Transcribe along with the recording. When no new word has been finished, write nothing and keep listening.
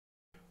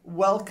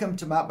Welcome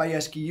to Matt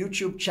Bajerski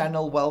YouTube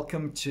channel.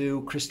 Welcome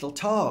to Crystal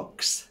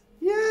Talks.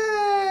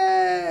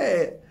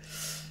 Yay!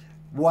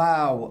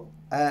 Wow.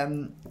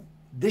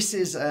 This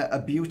is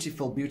a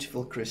beautiful,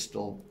 beautiful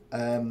crystal.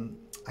 I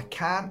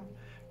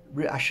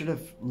should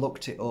have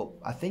looked it up.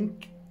 I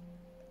think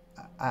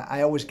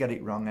I always get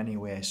it wrong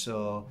anyway.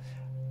 So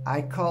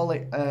I call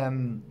it,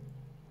 fucking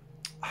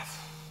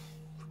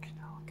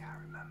hell, I can't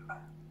remember.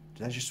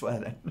 Did I just swear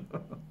then?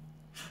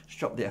 Just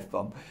drop the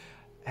F-bomb.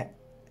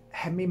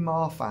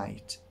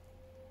 Hemimorphite,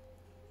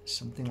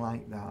 something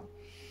like that.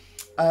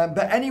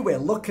 But anyway,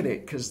 look at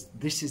it, because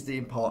this is the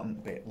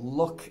important bit.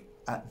 Look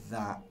at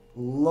that.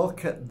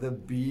 Look at the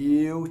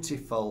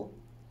beautiful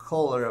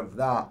colour of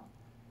that.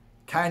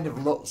 Kind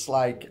of looks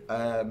like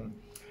a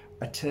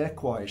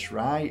turquoise,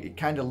 right? It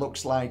kind of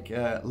looks like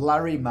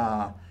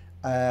Larimar.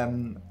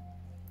 And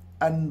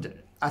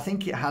I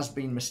think it has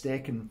been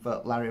mistaken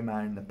for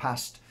Larimar in the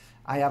past.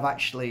 I have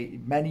actually,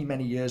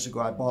 many years ago,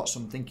 I bought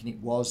some thinking it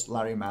was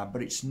Larimar,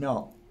 but it's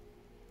not.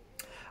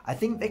 I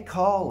think they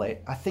call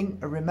it, I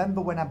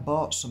remember when I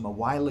bought some a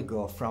while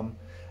ago from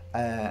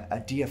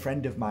a dear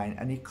friend of mine,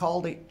 and he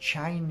called it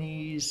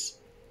Chinese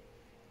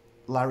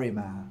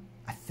Larimar,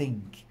 I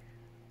think.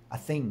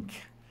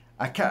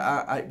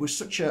 It was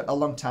such a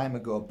long time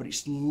ago, but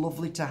it's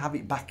lovely to have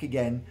it back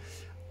again.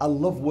 I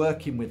love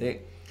working with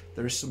it.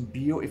 There are some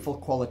beautiful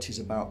qualities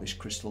about this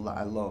crystal that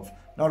I love.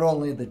 Not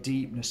only the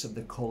deepness of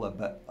the colour,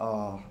 but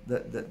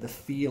the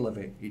feel of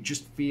it. It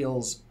just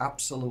feels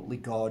absolutely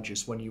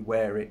gorgeous when you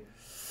wear it.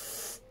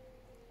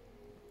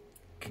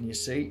 Can you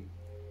see?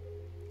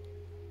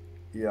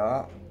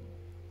 Yeah.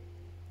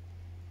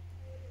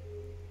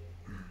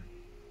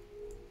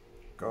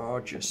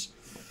 Gorgeous.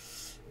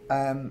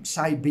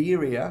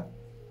 Siberia.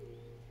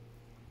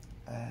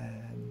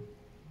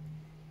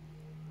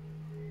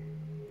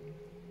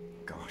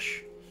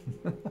 Gosh.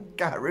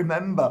 Can't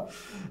remember.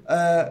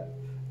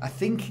 I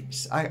think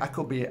I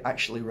could be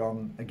actually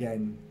wrong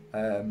again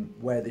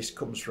where this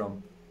comes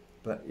from,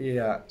 but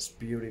yeah, it's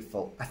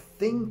beautiful. I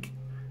think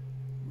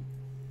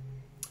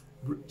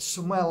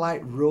somewhere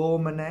like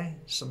Romani,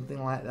 something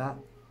like that.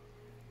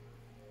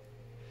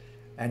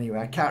 Anyway,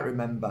 I can't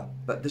remember,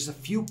 but there's a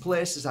few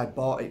places I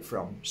bought it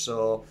from,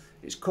 so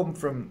it's come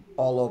from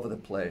all over the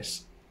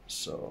place.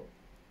 So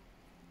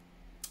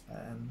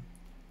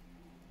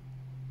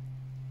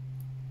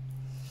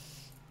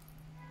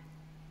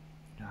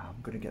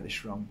I'm going to get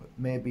this wrong, but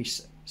maybe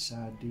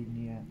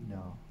Sardinia.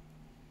 No,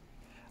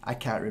 I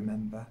can't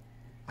remember.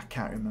 I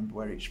can't remember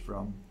where it's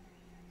from.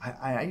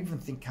 I even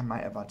think I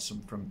might have had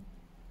some from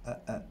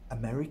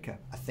America,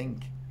 I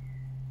think.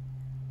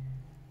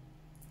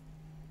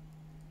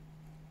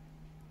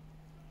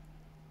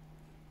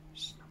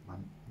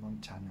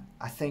 Montana,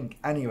 I think.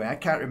 Anyway, I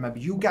can't remember.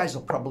 You guys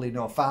will probably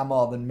know far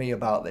more than me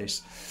about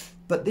this.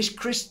 But this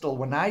crystal,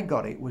 when I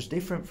got it, was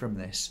different from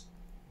this.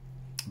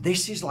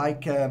 This is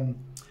like a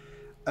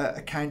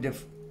kind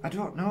of, I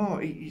don't know,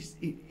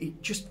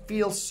 it just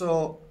feels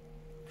so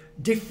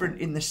different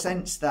in the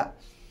sense that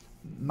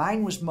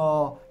mine was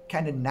more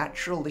kind of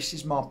natural. This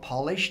is more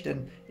polished,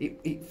 and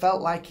it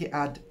felt like it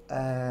had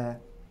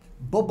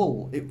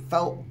bubble. It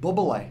felt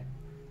bubbly.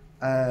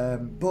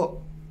 But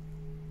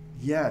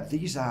yeah,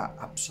 these are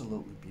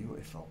absolutely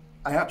beautiful.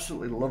 I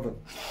absolutely love them.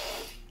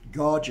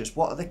 Gorgeous.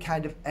 What are the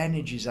kind of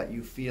energies that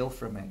you feel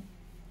from it?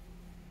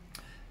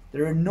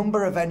 There are a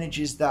number of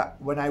energies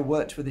that when I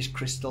worked with this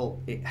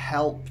crystal, it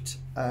helped.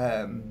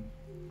 You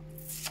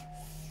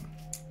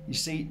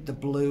see, the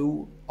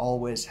blue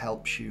always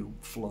helps you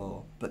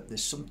flow, but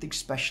there's something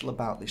special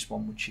about this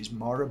one, which is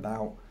more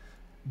about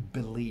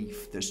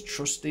belief. There's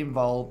trust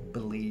involved,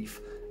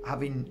 belief,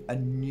 having a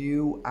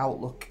new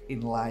outlook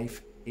in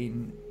life,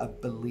 in a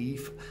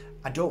belief.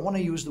 I don't want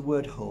to use the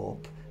word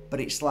hope, but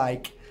it's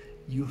like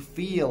you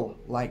feel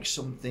like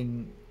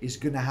something is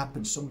going to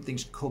happen,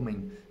 something's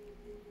coming.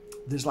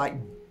 There's like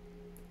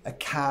a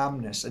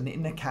calmness, an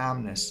inner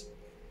calmness.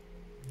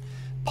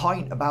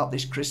 Point about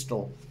this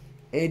crystal,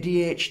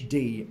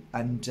 ADHD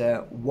and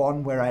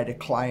one where I had a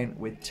client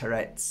with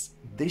Tourette's,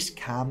 this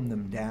calmed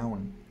them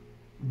down,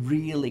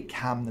 really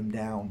calmed them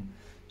down.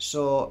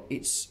 So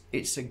it's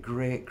a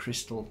great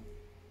crystal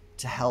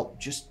to help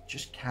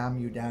just calm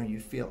you down. You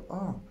feel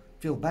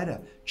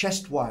better.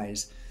 Chest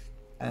wise,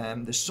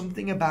 there's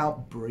something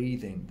about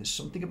breathing. There's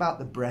something about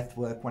the breath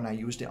work when I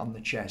used it on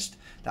the chest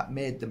that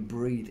made them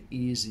breathe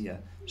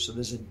easier. So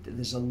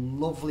there's a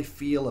lovely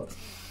feel of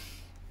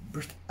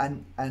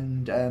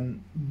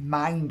and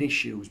mind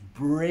issues,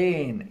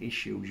 brain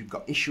issues. You've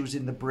got issues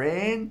in the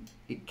brain.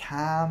 It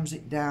calms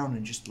it down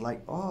and just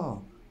like,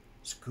 oh,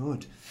 it's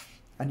good.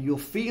 And you'll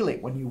feel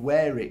it when you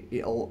wear it.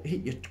 It'll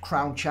hit your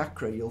crown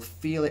chakra. You'll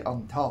feel it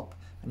on top,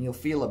 and you'll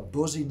feel a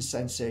buzzing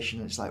sensation.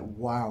 And it's like,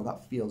 wow,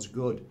 that feels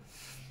good.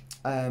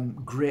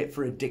 Great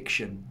for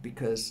addiction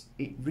because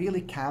it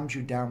really calms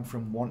you down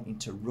from wanting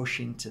to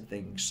rush into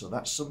things. So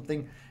that's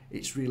something,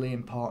 it's really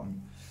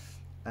important.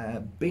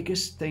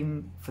 Biggest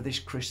thing for this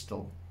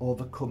crystal,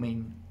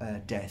 overcoming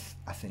death,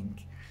 I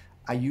think.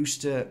 I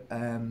used to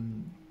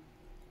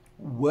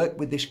work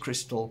with this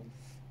crystal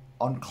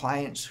on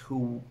clients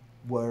who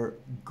were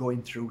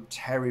going through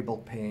terrible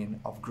pain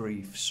of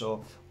grief.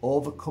 So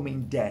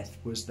overcoming death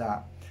was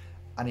that,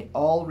 and it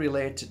all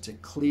related to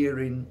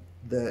clearing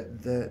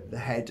the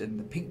head. And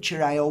the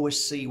picture I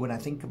always see when I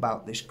think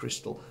about this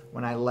crystal,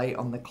 when I lay it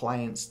on the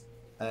client's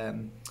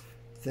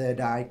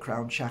third eye,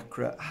 crown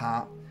chakra,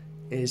 heart,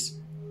 is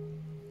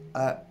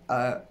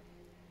a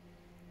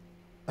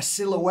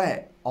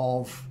silhouette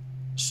of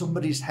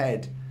somebody's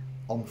head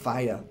on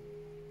fire.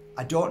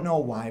 I don't know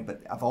why,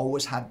 but I've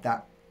always had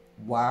that,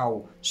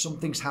 wow,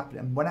 something's happening.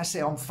 And when I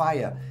say on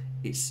fire,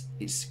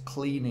 it's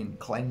cleaning,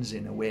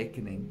 cleansing,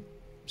 awakening.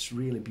 It's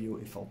really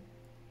beautiful.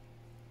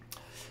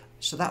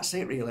 So that's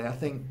it really. I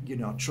think, you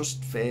know,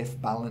 trust,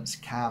 faith, balance,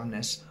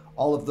 calmness,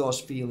 all of those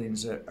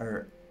feelings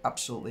are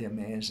absolutely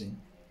amazing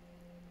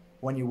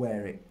when you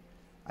wear it.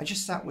 I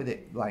just sat with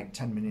it like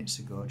 10 minutes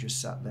ago,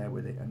 just sat there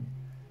with it, and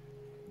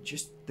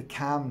just the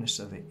calmness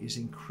of it is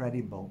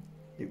incredible.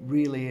 It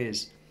really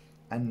is.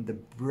 And the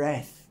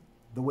breath,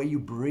 the way you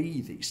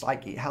breathe, it's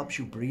like it helps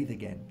you breathe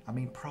again. I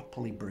mean,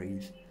 properly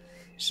breathe.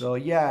 So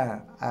yeah,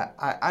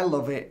 I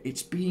love it.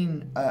 It's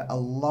been a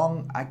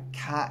long, I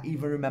can't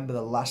even remember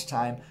the last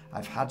time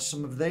I've had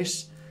some of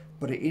this,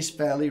 but it is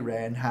fairly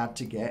rare and hard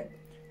to get.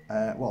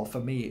 Well, for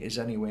me it is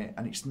anyway,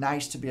 and it's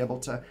nice to be able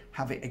to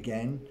have it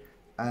again.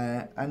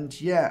 And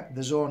yeah,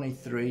 there's only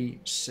 3,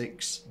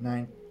 6,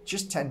 9,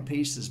 just 10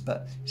 pieces,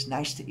 but it's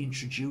nice to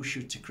introduce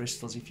you to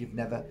crystals if you've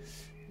never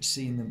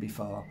seen them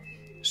before.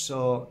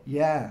 So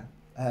yeah,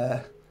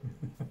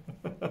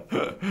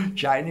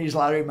 Chinese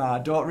Larimar. I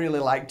don't really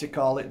like to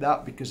call it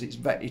that because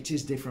it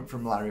is different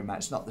from Larimar.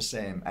 It's not the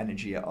same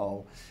energy at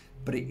all,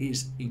 but it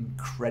is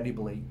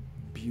incredibly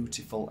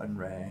beautiful and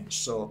rare.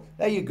 So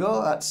there you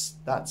go.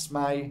 That's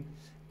my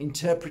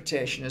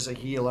interpretation as a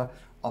healer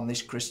on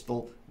this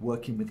crystal,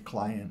 working with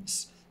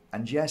clients.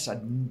 And yes, I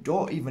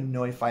don't even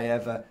know if I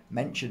ever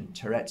mentioned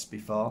Tourette's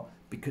before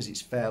because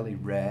it's fairly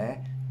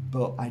rare,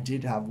 but I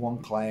did have one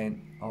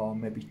client, or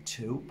maybe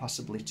 2,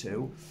 possibly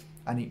 2,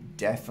 and it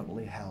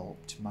definitely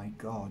helped. My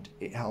God,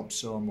 it helped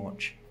so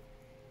much.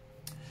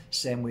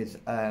 Same with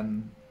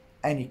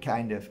any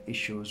kind of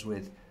issues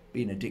with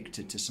being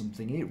addicted to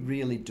something. It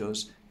really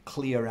does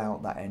clear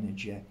out that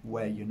energy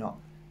where you're not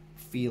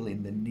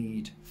feeling the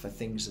need for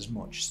things as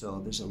much. So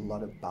there's a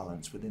lot of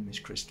balance within this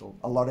crystal,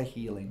 a lot of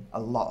healing, a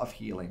lot of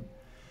healing.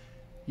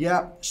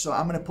 Yeah, so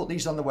I'm going to put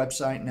these on the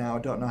website now. I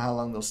don't know how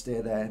long they'll stay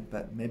there,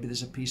 but maybe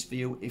there's a piece for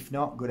you. If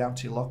not, go down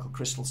to your local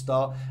crystal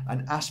store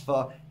and ask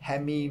for I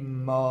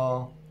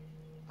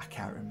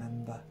can't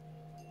remember.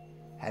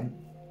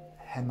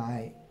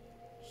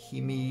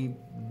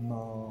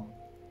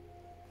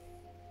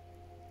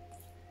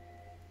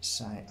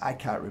 I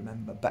can't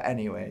remember, but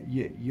anyway,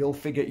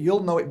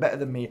 you'll know it better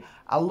than me.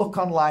 I'll look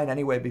online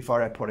anyway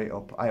before I put it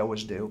up. I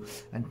always do,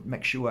 and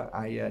make sure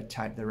I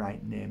type the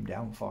right name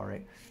down for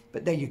it.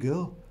 But there you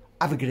go.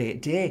 Have a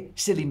great day,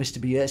 silly Mr.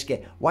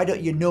 Bajerski. Why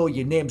don't you know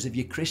your names of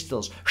your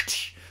crystals?